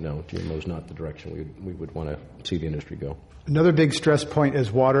standpoint, no, GMO is not the direction we would want to see the industry go. Another big stress point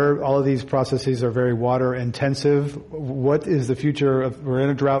is water. All of these processes are very water intensive. What is the future of? We're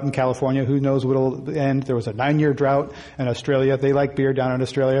in a drought in California. Who knows what will end? There was a 9-year drought in Australia. They like beer down in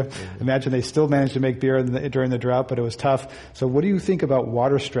Australia. Mm-hmm. Imagine they still managed to make beer during the drought, but it was tough. So what do you think about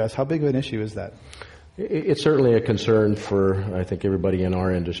water stress? How big of an issue is that? It's certainly a concern for, I think, everybody in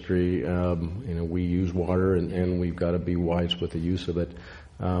our industry. We use water, and we've got to be wise with the use of it.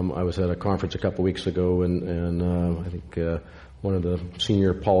 I was at a conference a couple weeks ago, and I think one of the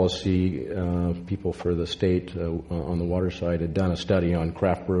senior policy people for the state on the water side had done a study on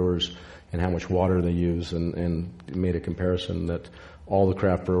craft brewers and how much water they use, and made a comparison that all the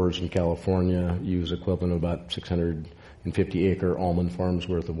craft brewers in California use equivalent of about 650-acre almond farms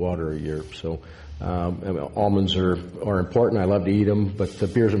worth of water a year. So almonds are important. I love to eat them, but the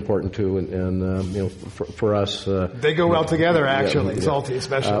beer's important too. And for us, they go well together. Actually, salty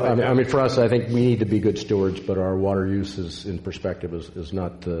especially. I mean, for us, I think we need to be good stewards, but our water use is, in perspective, is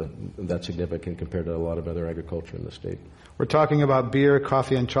not that significant compared to a lot of other agriculture in the state. We're talking about beer,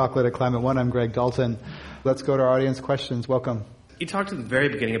 coffee, and chocolate at Climate One. I'm Greg Dalton. Let's go to our audience questions. Welcome. You talked at the very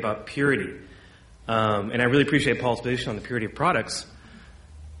beginning about purity, and I really appreciate Paul's position on the purity of products.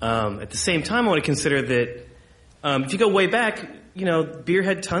 At the same time, I want to consider that if you go way back, beer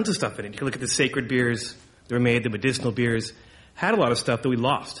had tons of stuff in it. You can look at the sacred beers that were made, the medicinal beers, had a lot of stuff that we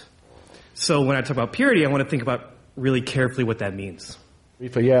lost. So when I talk about purity, I want to think about really carefully what that means.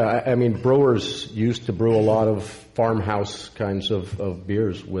 Yeah, I mean, brewers used to brew a lot of farmhouse kinds of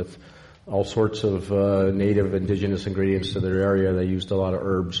beers with all sorts of native indigenous ingredients to their area. They used a lot of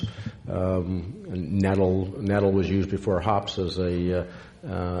herbs. Nettle was used before hops as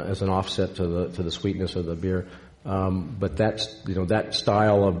an offset to the sweetness of the beer. But that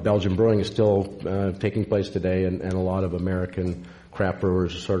style of Belgian brewing is still taking place today, and a lot of American craft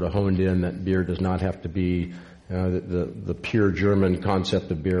brewers sort of honed in that beer does not have to be the pure German concept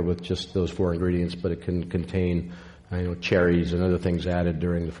of beer with just those four ingredients, but it can contain cherries and other things added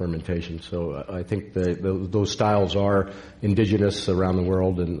during the fermentation. So I think those styles are indigenous around the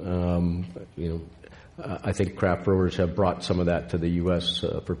world, and I think craft brewers have brought some of that to the U.S.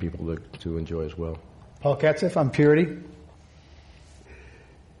 For people to enjoy as well. Paul Katzif on purity.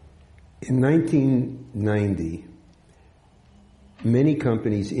 In 1990, many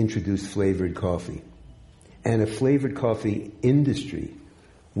companies introduced flavored coffee, and a flavored coffee industry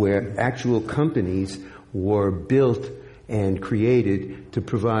where actual companies were built and created to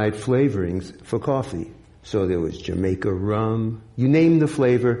provide flavorings for coffee. So there was Jamaica rum. You name the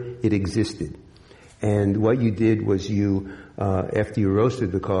flavor, it existed. And what you did was after you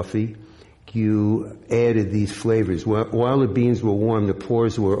roasted the coffee, you added these flavors. While the beans were warm, the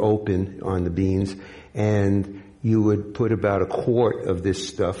pores were open on the beans, and you would put about a quart of this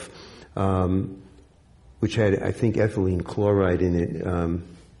stuff, which had, I think, ethylene chloride in it.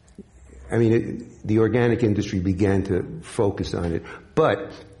 The organic industry began to focus on it.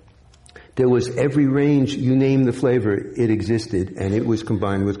 But there was every range, you name the flavor, it existed, and it was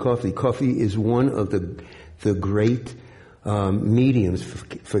combined with coffee. Coffee is one of the great mediums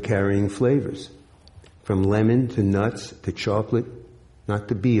for carrying flavors, from lemon to nuts to chocolate, not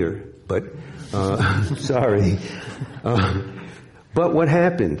to beer, but sorry. But what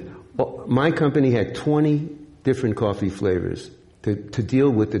happened? Well, my company had 20 different coffee flavors to deal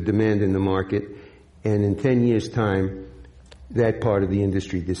with the demand in the market, and in 10 years' time, that part of the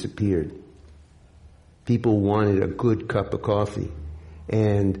industry disappeared. People wanted a good cup of coffee,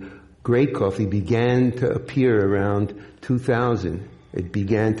 and great coffee began to appear around 2000. It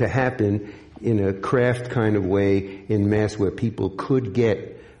began to happen in a craft kind of way in mass where people could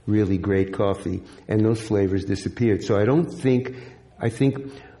get really great coffee, and those flavors disappeared. So I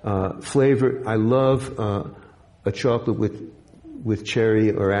think flavor, I love a chocolate with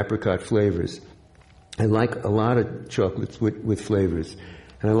cherry or apricot flavors. I like a lot of chocolates with flavors.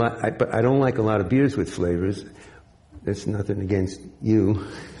 But I don't like a lot of beers with flavors. That's nothing against you.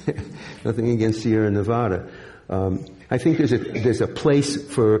 Nothing against Sierra Nevada. I think there's a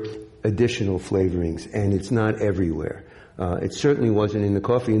place for additional flavorings, and it's not everywhere. It certainly wasn't in the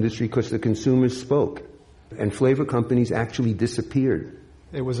coffee industry because the consumers spoke, and flavor companies actually disappeared.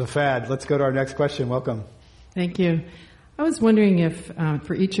 It was a fad. Let's go to our next question. Welcome. Thank you. I was wondering if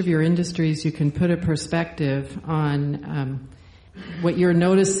for each of your industries you can put a perspective on what you're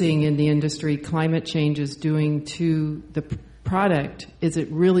noticing in the industry climate change is doing to the product. Is it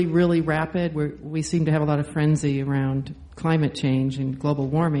really, really rapid? We seem to have a lot of frenzy around climate change and global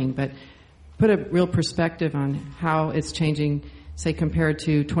warming, but put a real perspective on how it's changing, say, compared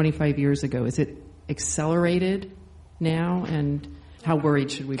to 25 years ago. Is it accelerated now, and how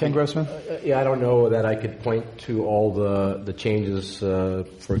worried should we be? Ken Grossman? I don't know that I could point to all the changes,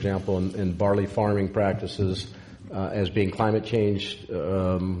 for example, in barley farming practices as being climate change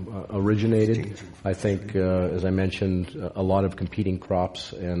originated. I think, as I mentioned, a lot of competing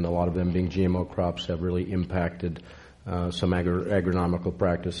crops and a lot of them being GMO crops have really impacted some agronomical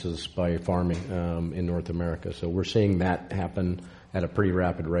practices by farming in North America. So we're seeing that happen at a pretty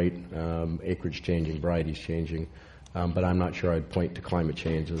rapid rate, acreage changing, varieties changing. But I'm not sure I'd point to climate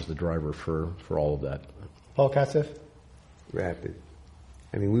change as the driver for all of that. Paul Katzif? Rapid.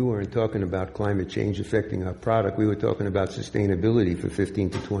 I mean, we weren't talking about climate change affecting our product. We were talking about sustainability for 15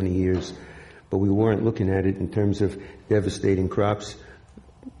 to 20 years. But we weren't looking at it in terms of devastating crops,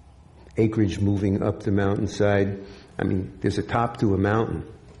 acreage moving up the mountainside. I mean, there's a top to a mountain.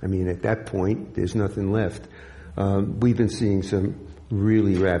 I mean, at that point, there's nothing left. We've been seeing some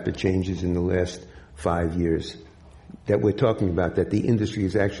really rapid changes in the last 5 years that we're talking about, that the industry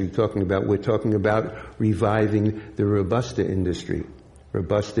is actually talking about. We're talking about reviving the Robusta industry.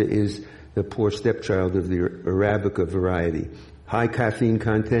 Robusta is the poor stepchild of the Arabica variety. High caffeine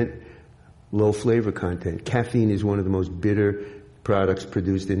content, low flavor content. Caffeine is one of the most bitter products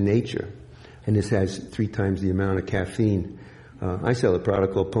produced in nature, and this has 3 times the amount of caffeine. I sell a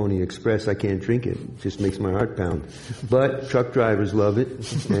product called Pony Express. I can't drink it. It just makes my heart pound. But truck drivers love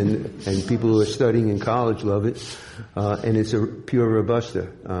it, and people who are studying in college love it, and it's a pure Robusta.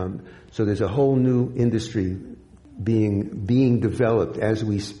 So there's a whole new industry being developed as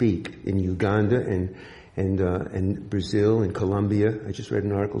we speak in Uganda and Brazil and Colombia. I just read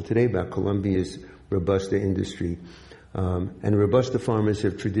an article today about Colombia's Robusta industry. And Robusta farmers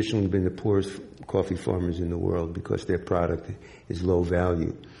have traditionally been the poorest coffee farmers in the world because their product is low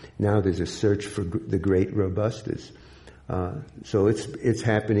value. Now there's a search for the great Robustas. So it's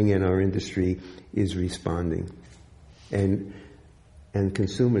happening, and our industry is responding. And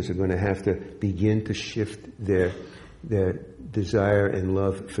consumers are going to have to begin to shift their desire and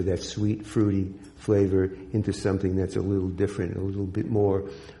love for that sweet, fruity flavor into something that's a little different, a little bit more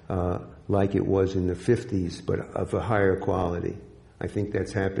like it was in the 50s, but of a higher quality. I think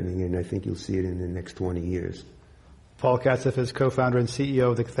that's happening, and I think you'll see it in the next 20 years. Paul Katzif is co-founder and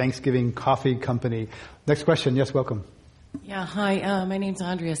CEO of the Thanksgiving Coffee Company. Next question. Yes, welcome. Yeah, hi. My name's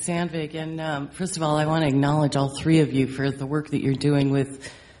Andrea Sandvig, and first of all, I want to acknowledge all 3 of you for the work that you're doing with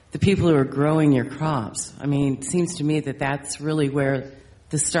the people who are growing your crops. I mean, it seems to me that that's really where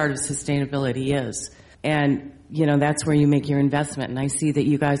the start of sustainability is. And, you know, that's where you make your investment, and I see that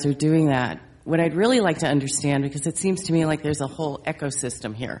you guys are doing that. What I'd really like to understand, because it seems to me like there's a whole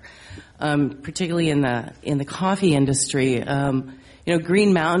ecosystem here, particularly in the coffee industry. You know,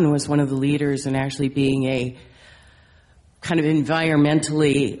 Green Mountain was one of the leaders in actually being a kind of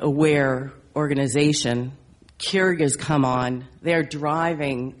environmentally aware organization. Keurig has come on. They're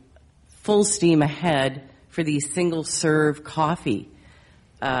driving full steam ahead for these single-serve coffee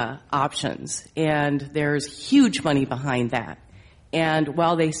options, and there's huge money behind that. And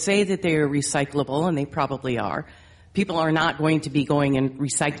while they say that they are recyclable, and they probably are, people are not going to be going and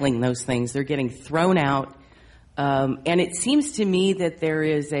recycling those things. They're getting thrown out, and it seems to me that there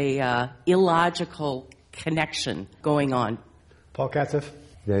is a illogical connection going on. Paul Katzif?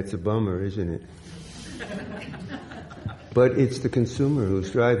 That's a bummer, isn't it? But it's the consumer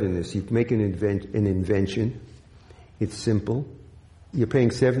who's driving this. You make an invention. It's simple. You're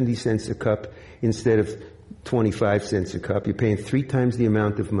paying 70 cents a cup instead of 25 cents a cup. You're paying 3 times the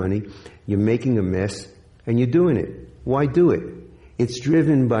amount of money. You're making a mess, and you're doing it. Why do it? It's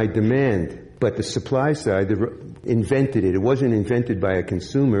driven by demand, but the supply side invented it. It wasn't invented by a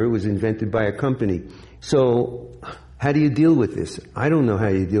consumer. It was invented by a company. So how do you deal with this? I don't know how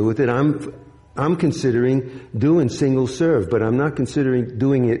you deal with it. I'm considering doing single serve, but I'm not considering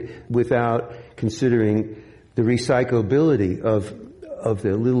doing it without considering the recyclability of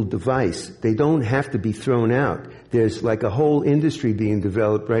the little device. They don't have to be thrown out. There's like a whole industry being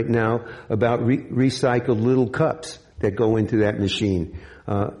developed right now about recycled little cups that go into that machine.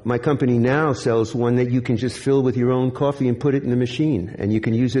 My company now sells one that you can just fill with your own coffee and put it in the machine, and you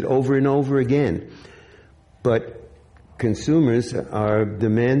can use it over and over again. But consumers are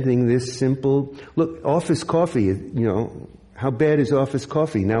demanding this simple... Look, office coffee, you know, how bad is office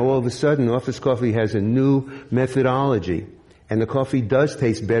coffee? Now all of a sudden, office coffee has a new methodology. And the coffee does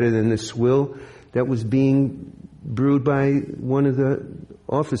taste better than the swill that was being brewed by one of the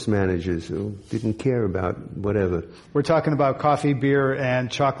office managers who didn't care about whatever. We're talking about coffee, beer, and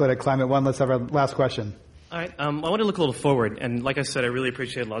chocolate at Climate One. Let's have our last question. All right. I want to look a little forward. And like I said, I really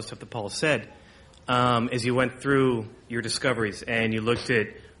appreciate a lot of stuff that Paul said. As you went through your discoveries and you looked at,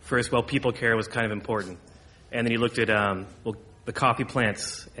 first, well, people care was kind of important. And then you looked at, the coffee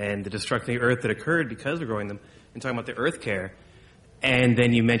plants and the destruction of the earth that occurred because of growing them, and talking about the earth care. And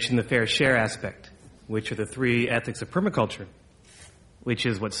then you mentioned the fair share aspect, which are the 3 ethics of permaculture, which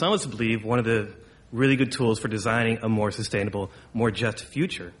is what some of us believe one of the really good tools for designing a more sustainable, more just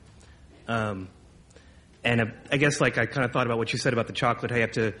future. And I guess like I kind of thought about what you said about the chocolate, how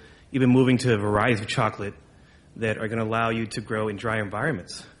you've been moving to varieties of chocolate that are going to allow you to grow in dry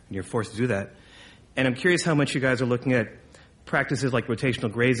environments, and you're forced to do that. And I'm curious how much you guys are looking at practices like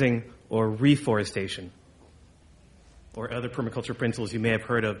rotational grazing or reforestation or other permaculture principles you may have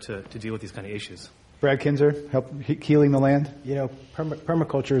heard of to deal with these kind of issues. Brad Kinzer, help healing the land? You know,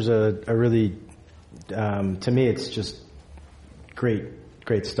 permaculture is a really, to me, it's just great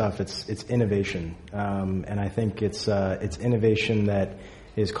stuff. It's innovation, and I think it's innovation that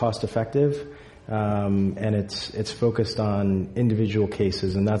is cost effective, and it's focused on individual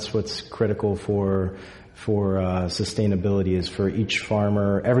cases, and that's what's critical for sustainability. Is for each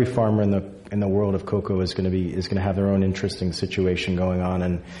farmer, every farmer in the world of cocoa is going to have their own interesting situation going on,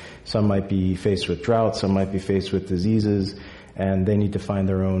 and some might be faced with drought, some might be faced with diseases, and they need to find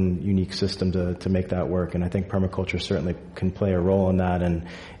their own unique system to make that work. And I think permaculture certainly can play a role in that. And,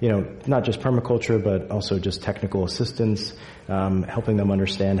 you know, not just permaculture, but also just technical assistance, helping them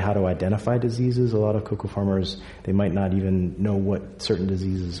understand how to identify diseases. A lot of cocoa farmers, they might not even know what certain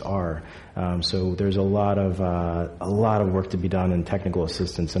diseases are. So there's a lot of work to be done in technical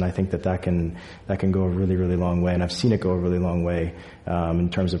assistance, and I think that can go a really, really long way. And I've seen it go a really long way in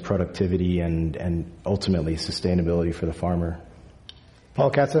terms of productivity and ultimately sustainability for the farmer. Paul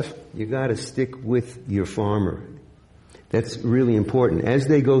Katzeff? You got to stick with your farmer. That's really important. As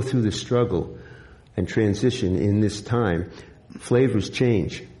they go through the struggle and transition in this time, flavors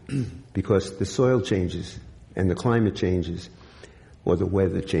change because the soil changes and the climate changes, or the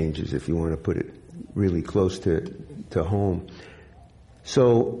weather changes, if you want to put it really close to home.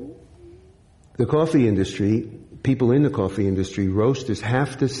 So the coffee industry, people in the coffee industry, roasters,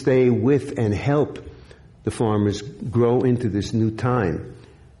 have to stay with and help the farmers grow into this new time,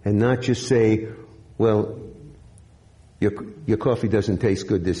 and not just say, well, your coffee doesn't taste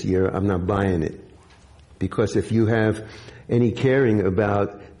good this year, I'm not buying it. Because if you have any caring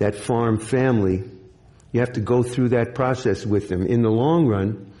about that farm family, you have to go through that process with them. In the long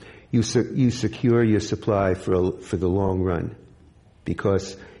run, you secure your supply for the long run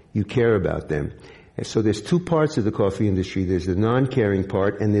because you care about them. And so there's two parts of the coffee industry. There's the non-caring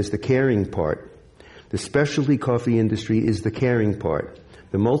part and there's the caring part. The specialty coffee industry is the caring part.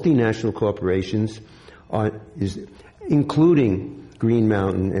 The multinational corporations, including Green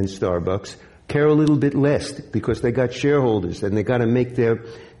Mountain and Starbucks, care a little bit less because they got shareholders and they got to make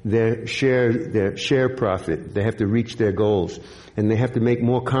their share profit. They have to reach their goals, and they have to make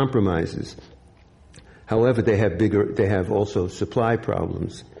more compromises. However, they have also supply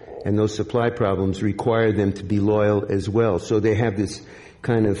problems, and those supply problems require them to be loyal as well. So they have this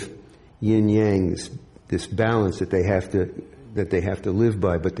kind of yin-yang, this balance that they have to live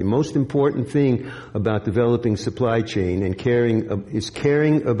by. But the most important thing about developing supply chain and caring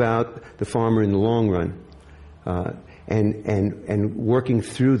about the farmer in the long run, and working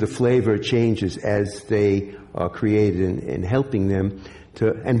through the flavor changes as they are created and helping them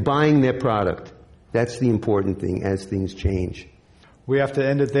and buying their product. That's the important thing as things change. We have to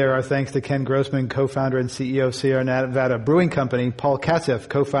end it there. Our thanks to Ken Grossman, co-founder and CEO of Sierra Nevada Brewing Company, Paul Katzeff,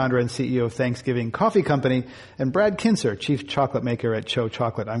 co-founder and CEO of Thanksgiving Coffee Company, and Brad Kinzer, chief chocolate maker at Cho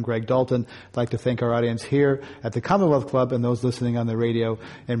Chocolate. I'm Greg Dalton. I'd like to thank our audience here at the Commonwealth Club and those listening on the radio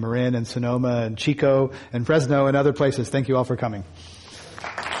in Marin and Sonoma and Chico and Fresno and other places. Thank you all for coming.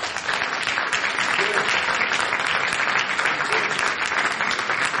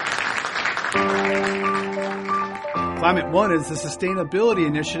 Climate One is the sustainability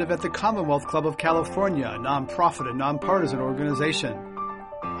initiative at the Commonwealth Club of California, a nonprofit and nonpartisan organization.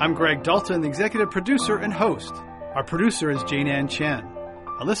 I'm Greg Dalton, the executive producer and host. Our producer is Jane Ann Chen.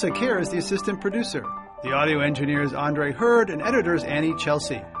 Alyssa Kerr is the assistant producer. The audio engineer is Andre Hurd, and editor is Annie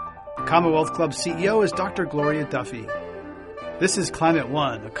Chelsea. The Commonwealth Club CEO is Dr. Gloria Duffy. This is Climate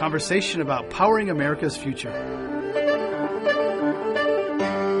One, a conversation about powering America's future.